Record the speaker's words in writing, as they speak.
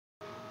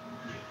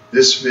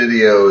This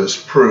video is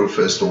proof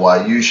as to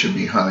why you should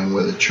be hunting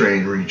with a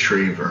trained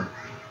retriever.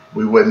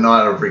 We would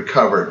not have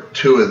recovered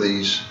 2 of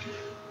these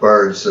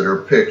birds that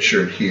are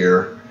pictured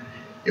here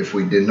if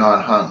we did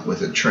not hunt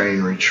with a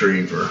trained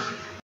retriever.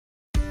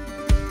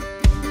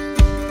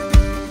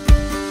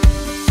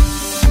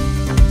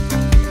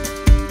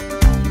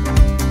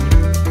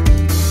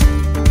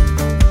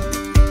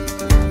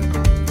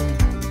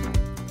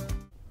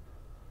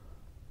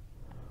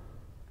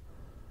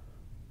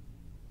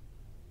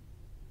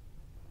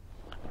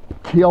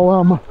 Kill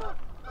them.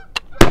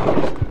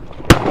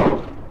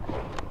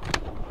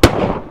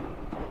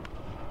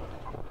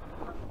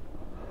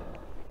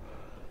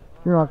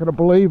 You're not going to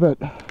believe it.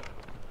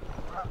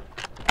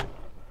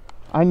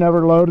 I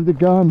never loaded the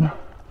gun.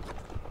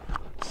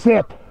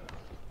 Sit.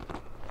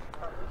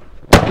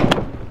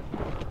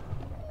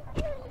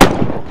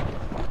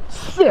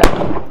 Sit.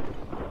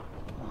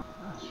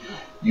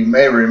 You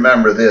may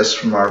remember this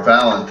from our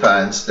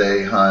Valentine's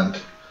Day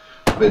hunt,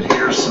 but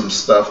here's some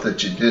stuff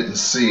that you didn't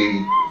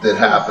see that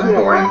happened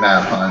during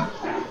that hunt.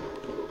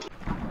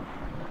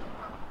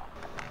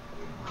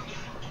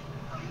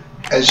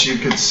 As you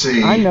can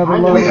see, we have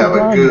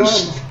a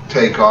goose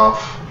take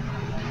off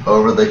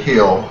over the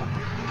hill.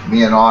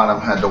 Me and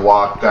Autumn had to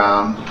walk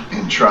down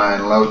and try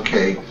and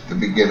locate the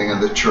beginning of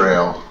the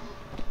trail.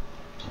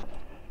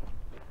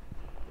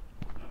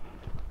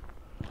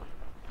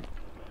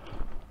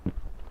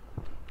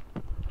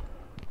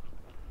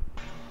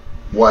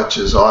 Watch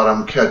as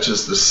Autumn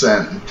catches the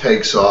scent and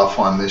takes off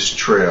on this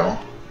trail.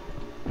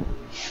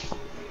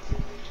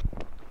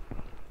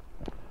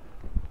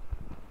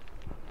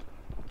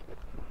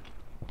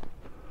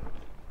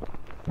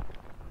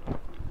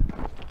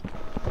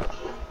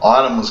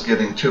 Autumn was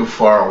getting too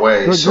far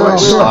away, so I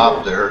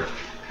stopped her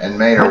and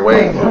made her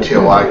wait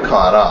until I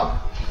caught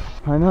up.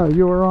 I know,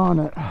 you were on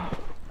it.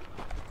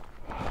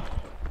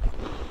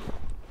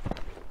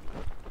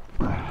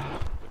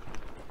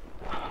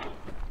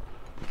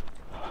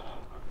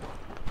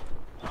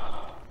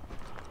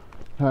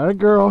 Had a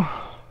girl.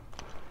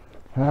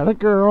 Had a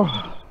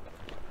girl.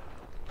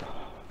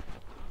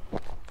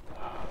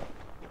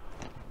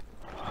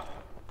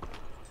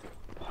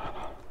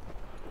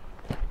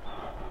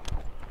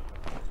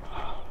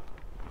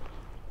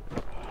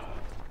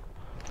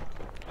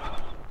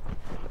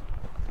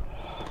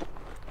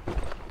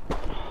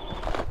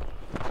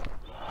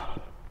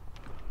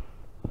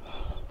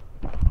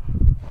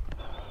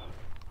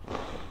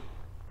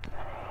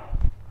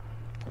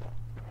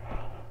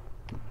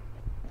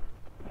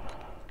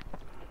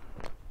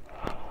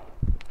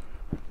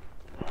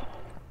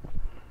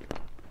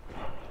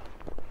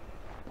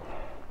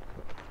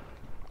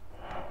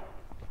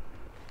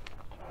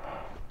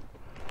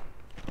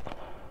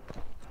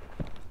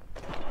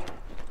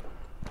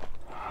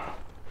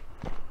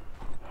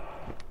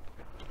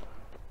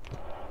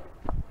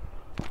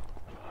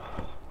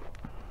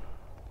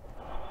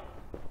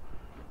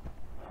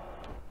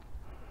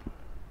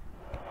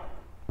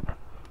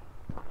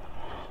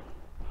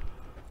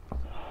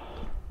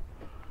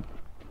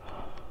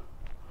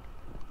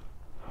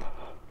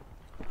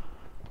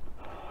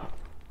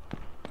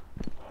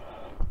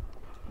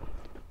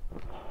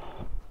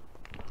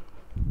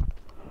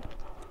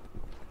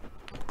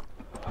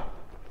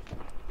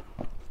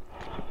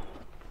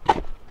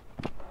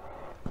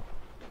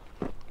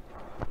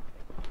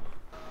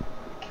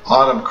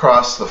 Autumn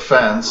crossed the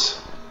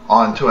fence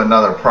onto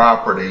another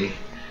property,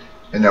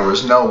 and there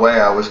was no way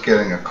I was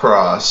getting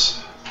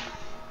across.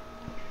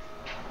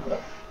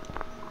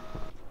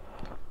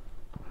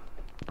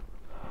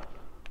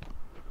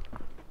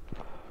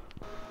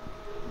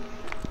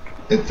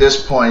 At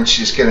this point,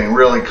 she's getting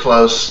really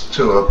close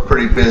to a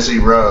pretty busy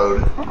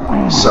road,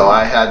 so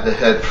I had to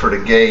head for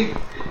the gate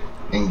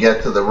and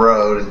get to the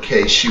road in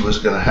case she was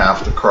going to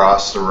have to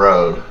cross the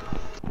road.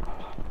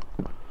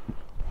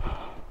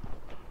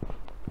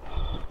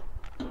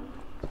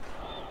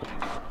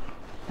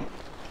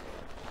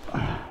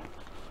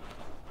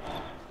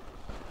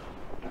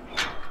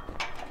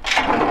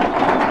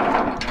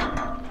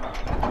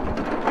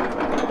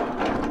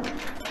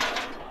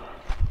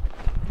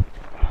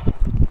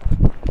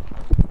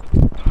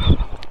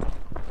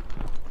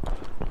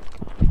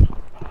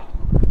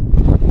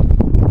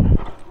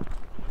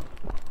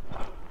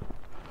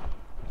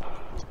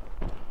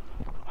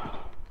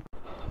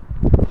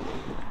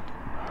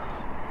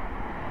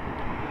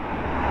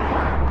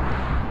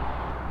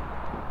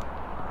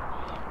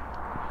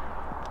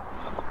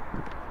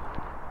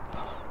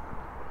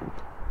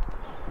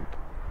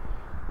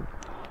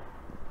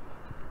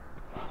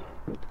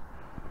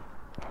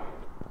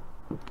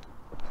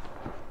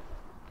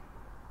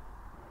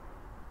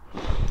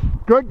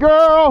 Good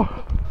girl!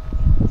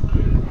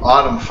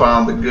 Autumn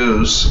found the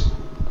goose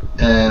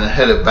and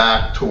headed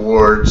back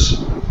towards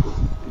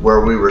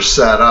where we were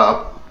set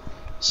up,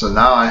 so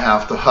now I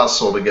have to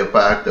hustle to get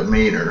back to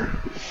meet her.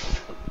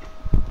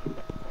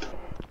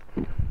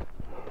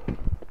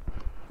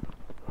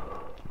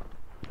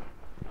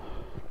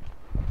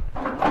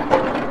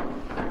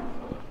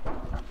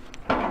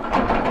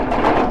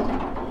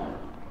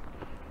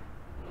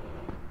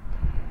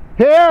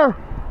 Here.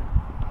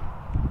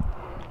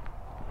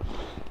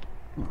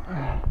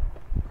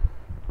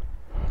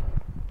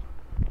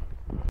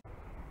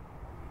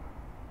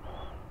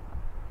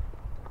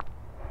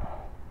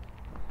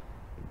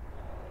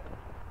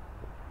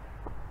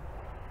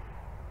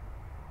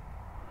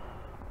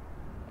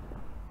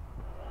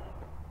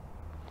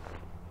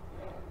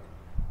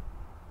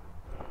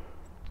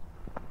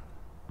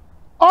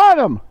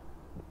 Autumn,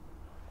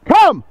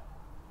 come.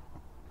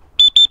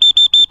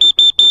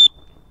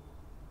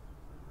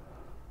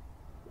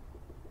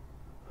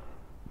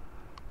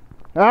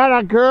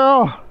 Atta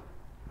girl.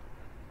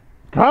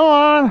 Come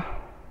on.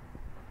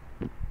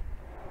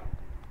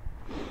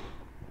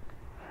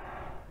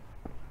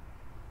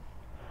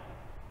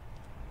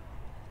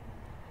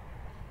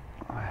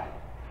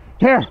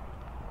 Here.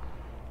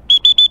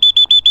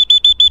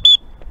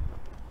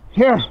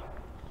 Here.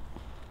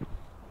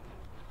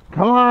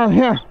 Come on,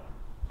 here.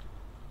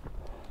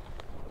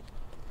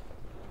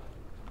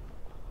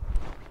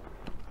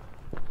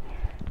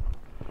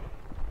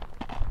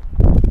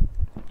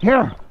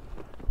 Here.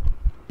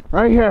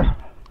 Right here.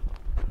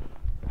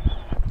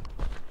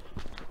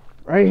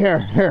 Right here.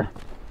 Here.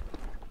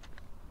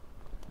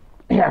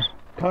 Here.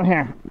 Come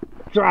here.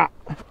 Drop.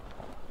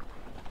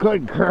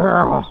 Good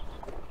girl.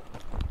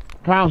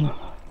 Come.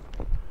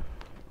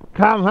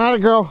 Come. Atta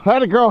girl.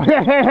 Atta girl.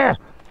 Here, here, here.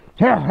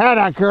 Here.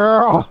 Atta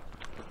girl.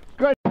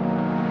 Good.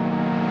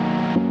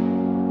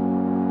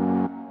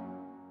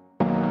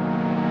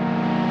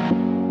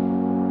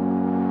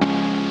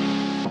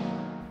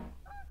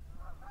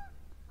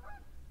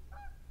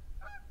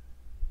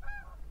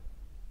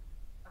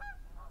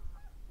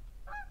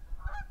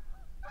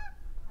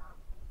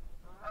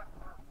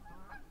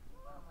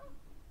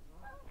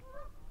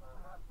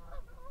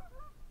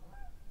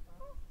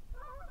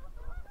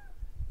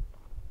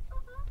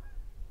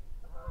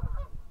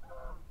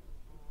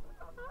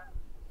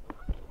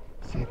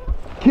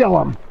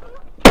 Kill him.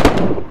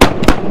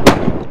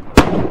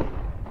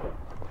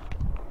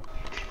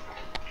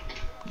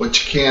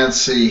 What you can't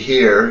see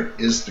here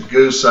is the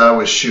goose I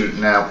was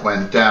shooting at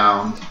went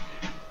down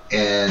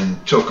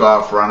and took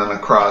off running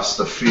across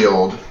the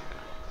field,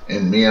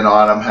 and me and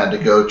Autumn had to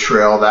go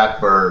trail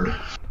that bird.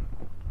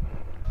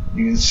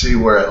 You can see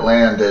where it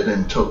landed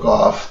and took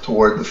off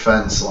toward the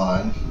fence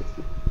line.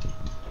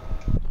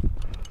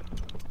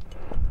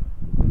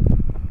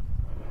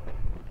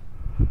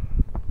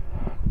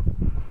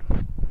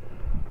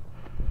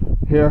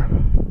 Here.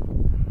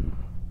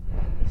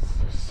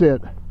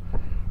 Sit.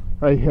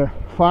 Right here.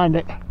 Find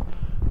it.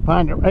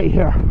 Find it right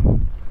here.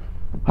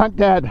 Hunt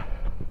Dad.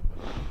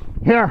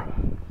 Here.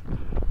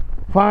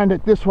 Find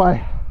it this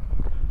way.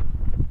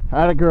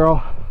 Atta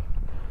girl.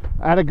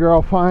 Atta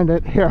girl. Find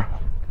it. Here.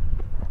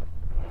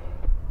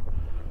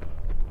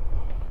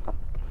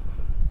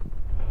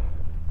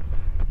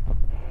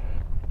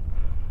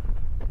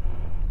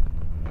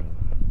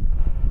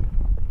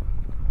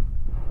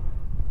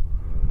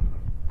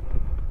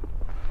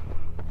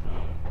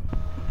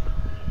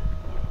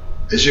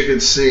 As you can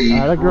see,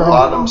 Atta girl.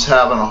 Autumn's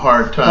having a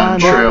hard time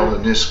Find it.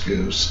 trailing this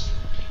goose.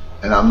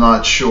 And I'm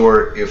not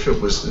sure if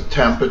it was the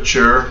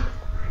temperature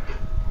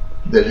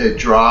that had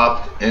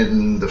dropped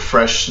in the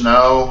fresh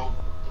snow,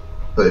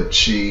 but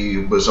she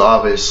was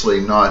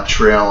obviously not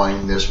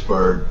trailing this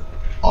bird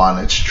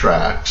on its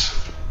tracks.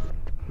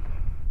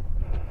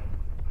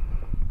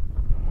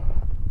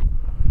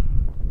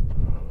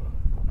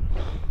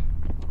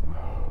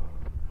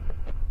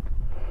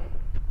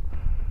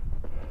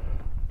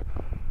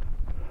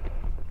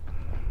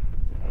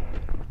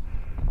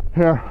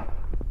 Here.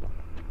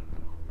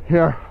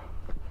 Here.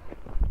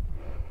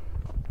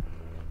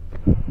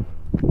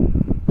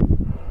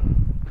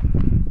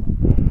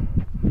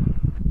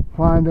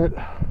 Find it.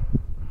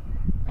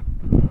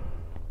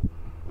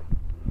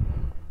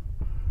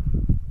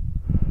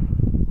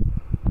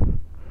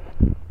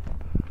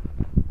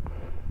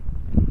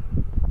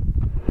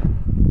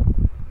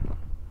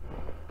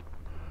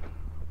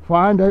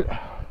 Find it.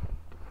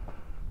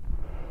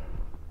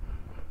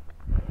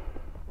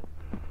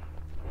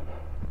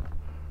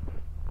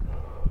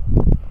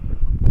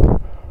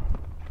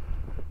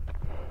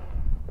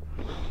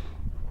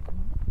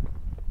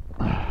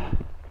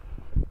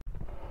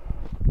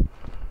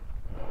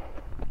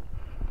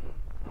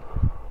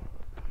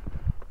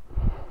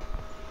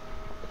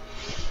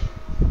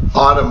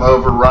 Autumn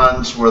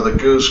overruns where the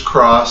goose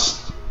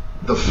crossed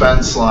the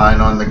fence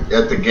line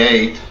at the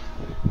gate,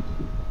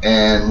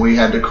 and we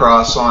had to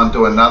cross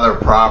onto another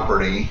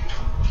property.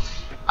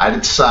 I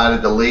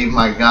decided to leave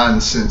my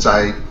gun since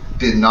I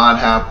did not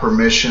have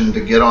permission to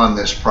get on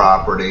this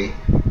property,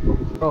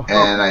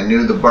 and I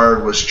knew the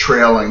bird was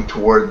trailing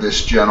toward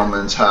this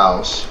gentleman's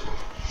house.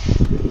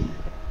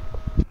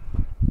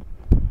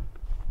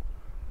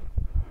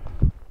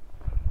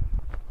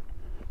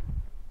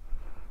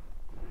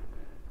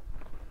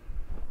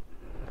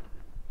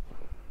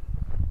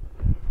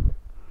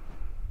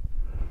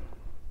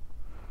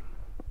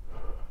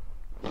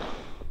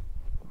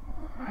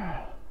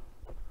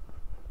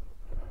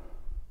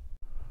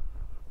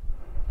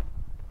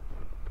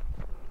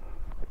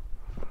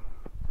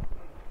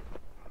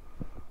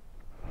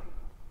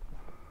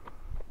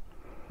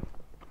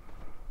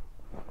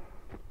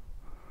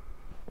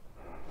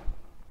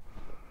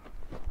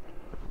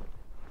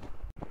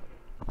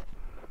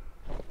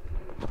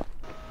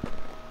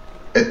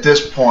 At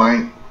this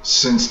point,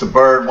 since the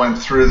bird went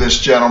through this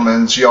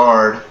gentleman's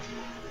yard,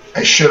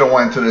 I should have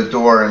went to the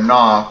door and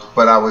knocked,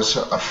 but I was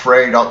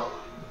afraid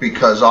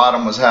because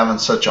Autumn was having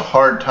such a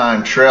hard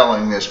time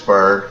trailing this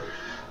bird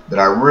that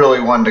I really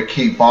wanted to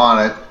keep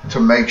on it to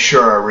make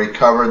sure I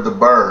recovered the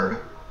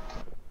bird.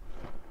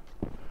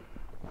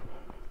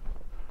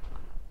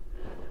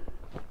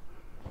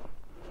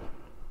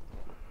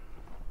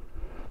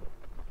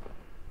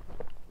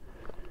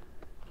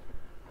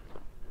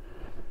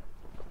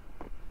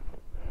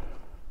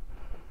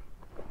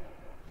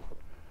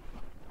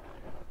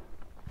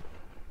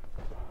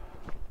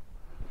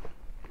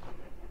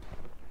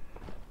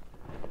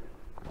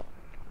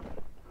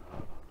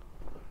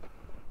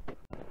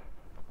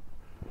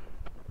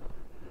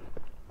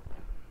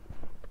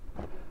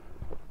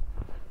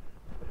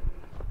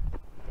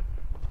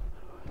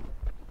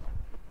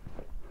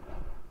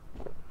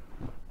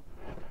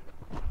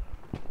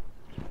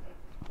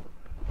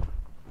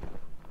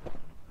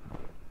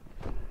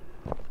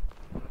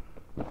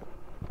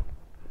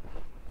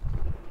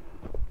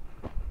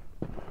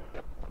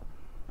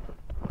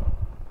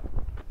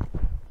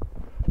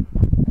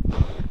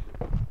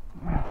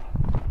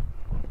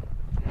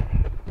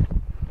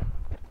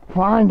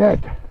 Find it.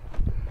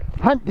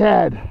 Hunt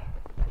Dad.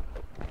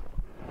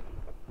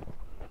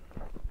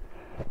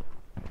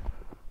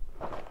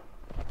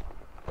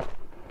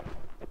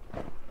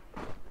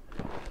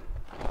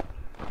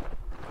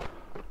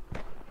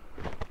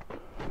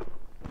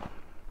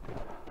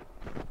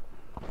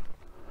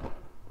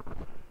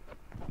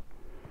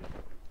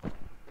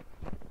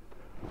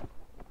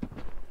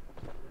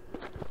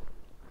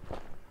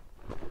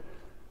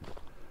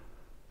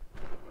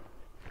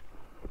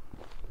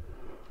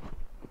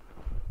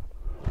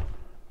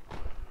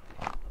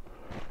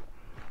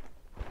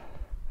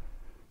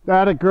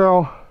 That a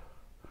girl.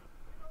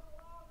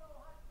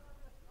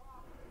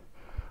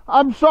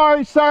 I'm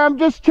sorry, sir. I'm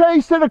just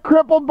chasing a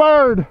crippled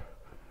bird.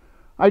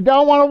 I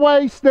don't want to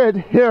waste it.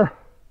 Here.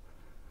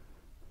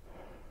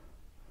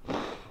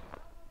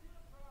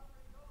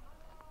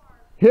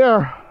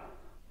 Here.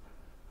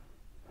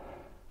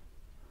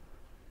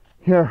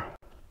 Here.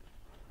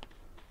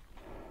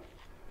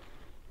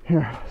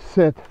 Here.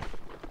 Sit.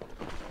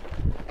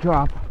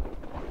 Drop.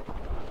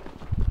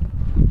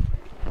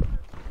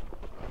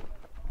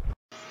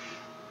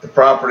 The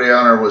property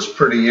owner was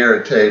pretty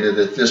irritated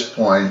at this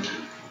point,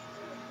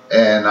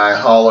 and I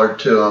hollered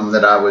to him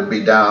that I would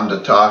be down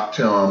to talk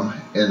to him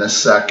in a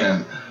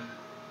second.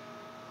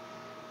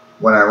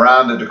 When I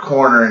rounded the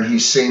corner and he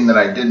seen that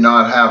I did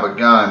not have a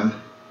gun,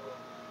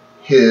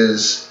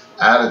 his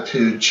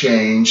attitude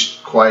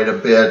changed quite a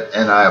bit,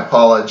 and I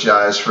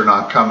apologized for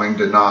not coming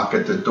to knock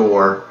at the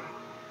door.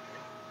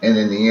 And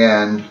in the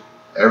end,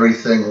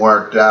 everything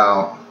worked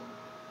out.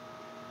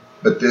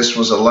 But this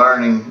was a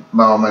learning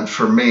moment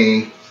for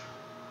me.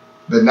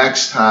 The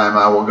next time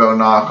I will go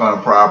knock on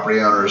a property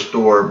owner's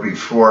door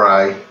before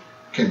I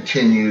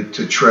continue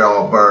to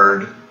trail a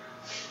bird.